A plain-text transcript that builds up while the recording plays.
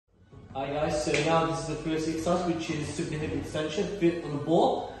Alright guys, so now this is the first exercise, which is super hip extension, fit on the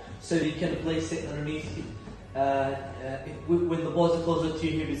ball. So you can place it underneath. When the balls are closer to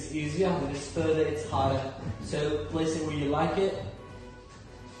your hip, it's easier. When it's further, it's harder. So place it where you like it.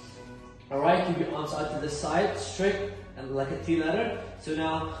 Alright, keep your arms out to the side, straight, and like a T letter. So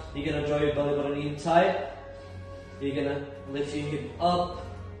now you're gonna draw your belly button in tight. You're gonna lift your hip up,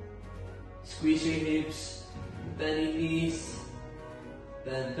 squeeze your hips, bend your knees,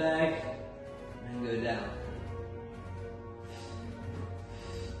 bend back, and go down.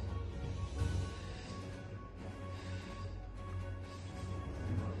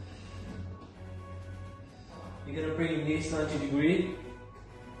 You're gonna bring your knees 90 degrees,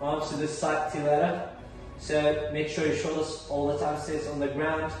 arms to the side, T letter. So make sure your shoulders all the time stays on the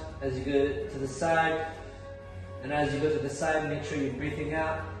ground as you go to the side. And as you go to the side, make sure you're breathing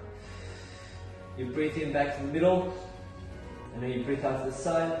out. You breathe in back to the middle, and then you breathe out to the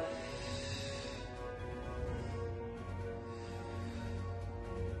side.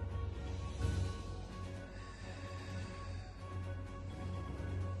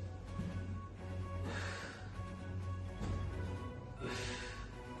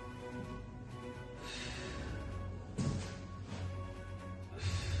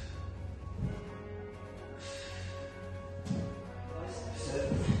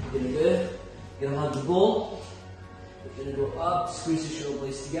 Really good. You're gonna have the ball. You're gonna go up, squeeze your shoulder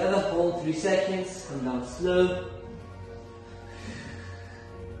blades together, hold 3 seconds, come down slow.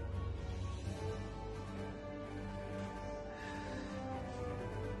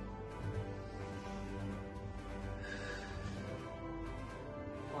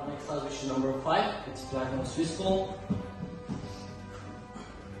 Our next exercise, which is number 5, it's plank or Swiss ball.